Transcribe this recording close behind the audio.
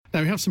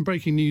Now, we have some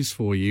breaking news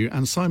for you,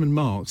 and Simon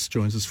Marks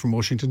joins us from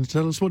Washington to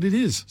tell us what it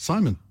is.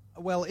 Simon.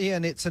 Well,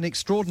 Ian, it's an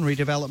extraordinary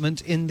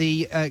development in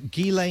the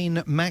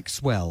Ghislaine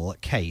Maxwell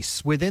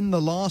case. Within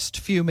the last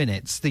few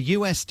minutes, the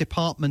US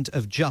Department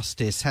of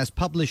Justice has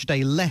published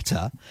a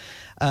letter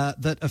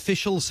that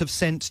officials have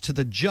sent to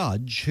the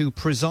judge who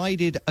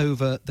presided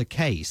over the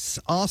case,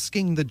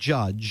 asking the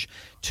judge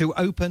to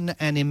open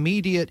an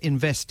immediate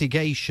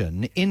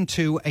investigation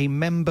into a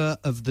member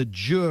of the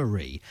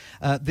jury.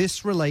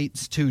 This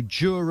relates to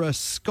juror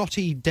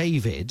Scotty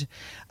David,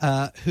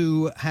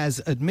 who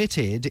has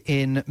admitted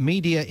in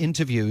media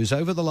interviews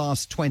over the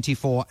last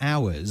 24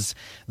 hours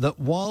that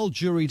while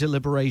jury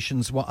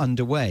deliberations were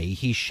underway,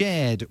 he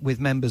shared with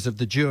members of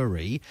the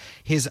jury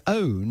his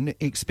own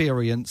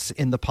experience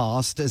in the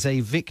past as a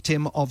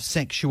victim of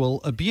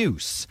sexual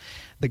abuse.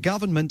 The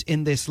government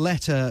in this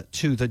letter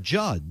to the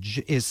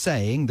judge is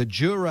saying the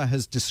juror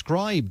has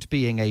described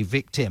being a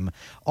victim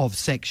of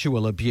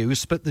sexual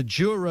abuse, but the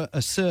juror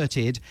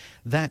asserted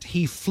that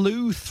he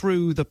flew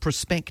through the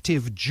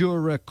prospective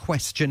juror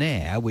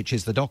questionnaire, which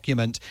is the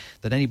document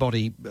that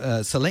anybody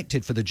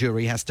selected for the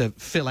jury has to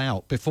fill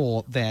out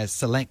before their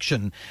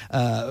selection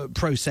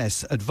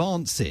process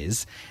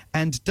advances,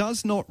 and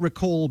does not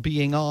recall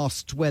being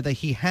asked whether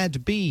he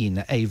had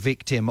been a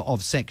victim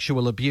of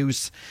sexual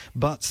abuse,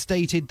 but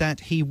stated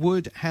that he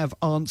would have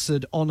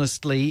answered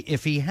honestly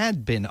if he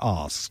had been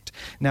asked.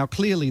 Now,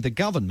 clearly the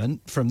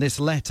government, from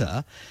this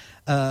letter,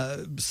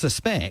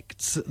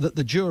 suspects that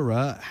the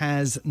juror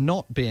has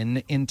not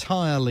been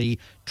entirely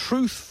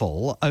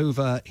truthful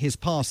over his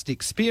past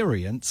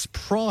experience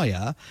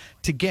prior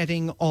to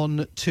getting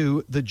on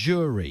to the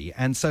jury.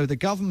 And so the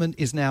government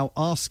is now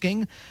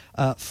asking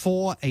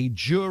for a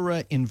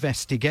juror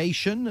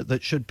investigation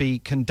that should be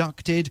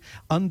conducted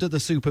under the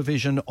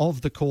supervision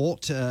of the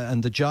court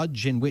and the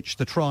judge in which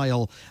the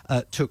trial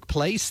took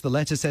place. The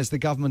letter says the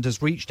government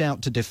has reached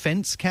out to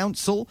Defence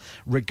Counsel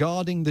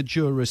regarding the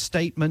juror's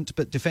statement,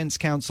 but Defence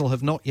Counsel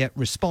have not yet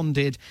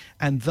responded,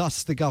 and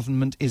thus the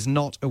government is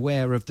not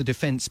aware of the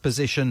defence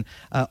position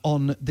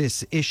on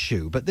this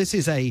issue. But this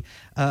is a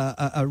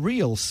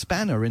real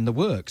spanner in the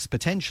works,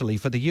 potentially,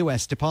 for the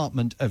US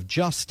Department of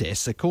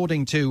Justice.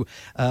 According to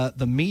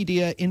the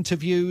media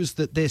interviews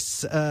that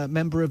this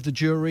member of the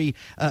jury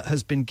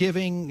has been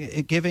giving,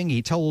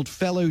 he told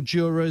fellow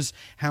jurors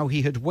how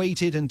he had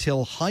waited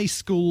until high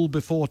school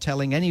before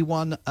telling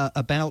anyone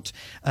about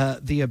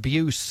the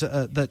abuse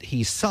that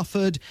he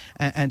suffered,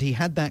 and he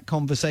had that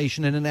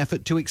conversation in an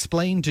effort to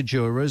explain to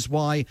jurors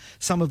why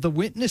some of the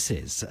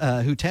witnesses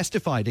who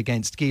testified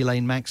against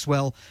Ghislaine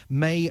Maxwell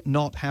may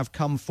not have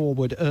come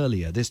forward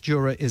earlier. This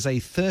juror is a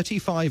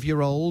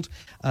 35-year-old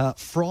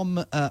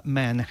from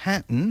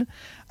Manhattan,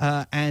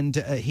 and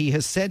he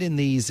has said in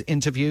these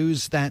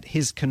interviews that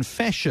his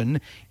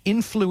confession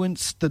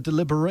influenced the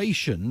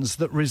deliberations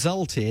that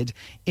resulted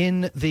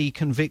in the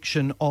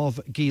conviction of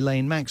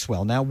Ghislaine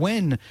Maxwell. Now,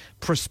 when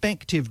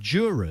prospective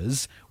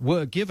jurors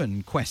were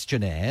given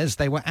questionnaires,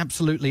 they were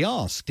absolutely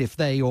asked if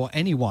they or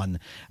anyone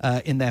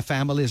in their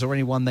families or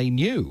anyone they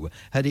knew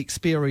had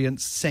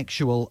experienced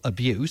sexual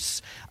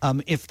abuse.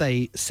 If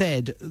they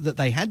said that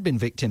they had been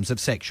victims of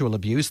sexual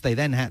abuse, they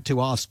then had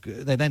to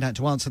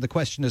answer the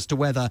question as to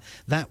whether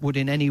that would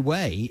in any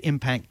way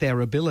impact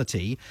their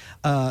ability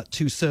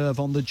to serve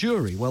on the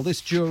jury. Well,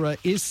 this juror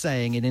is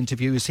saying in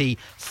interviews he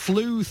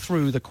flew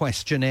through the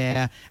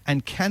questionnaire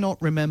and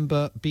cannot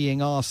remember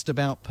being asked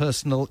about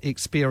personal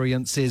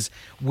experiences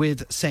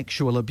with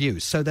sexual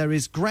abuse. So there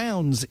is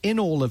grounds in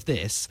all of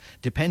this,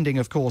 depending,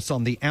 of course,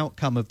 on the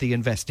outcome of the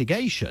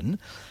investigation,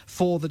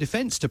 for the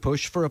defence to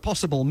push for a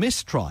possible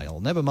mistrial.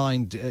 Never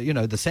mind,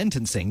 the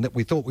sentencing that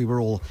we thought we were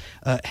all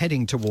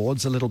heading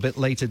towards a little bit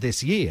later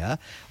this year.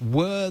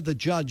 Were the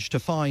judge to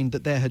find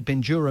that there had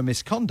been juror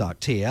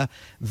misconduct here,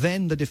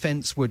 then the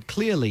defence would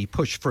clearly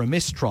push for a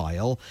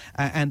mistrial,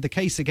 and the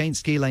case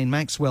against Ghislaine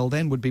Maxwell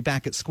then would be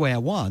back at square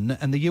one,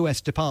 and the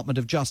US Department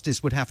of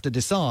Justice would have to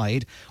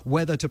decide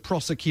whether to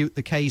prosecute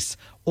the case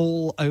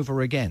all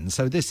over again.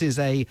 So this is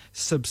a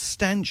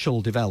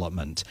substantial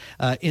development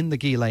in the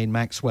Ghislaine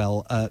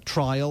Maxwell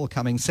trial,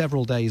 coming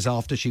several days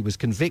after she was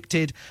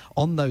convicted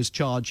on those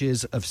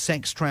charges of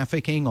sex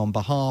trafficking on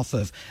behalf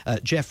of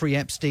Jeffrey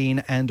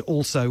Epstein and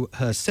also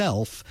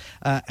herself.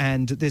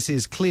 And this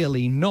is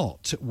clearly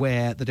not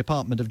where the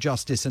Department of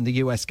Justice and the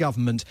US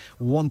government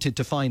wanted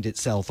to find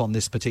itself on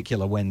this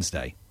particular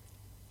Wednesday.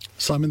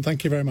 Simon,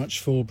 thank you very much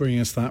for bringing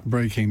us that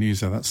breaking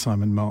news. That's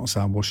Simon Marks,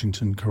 our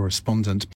Washington correspondent.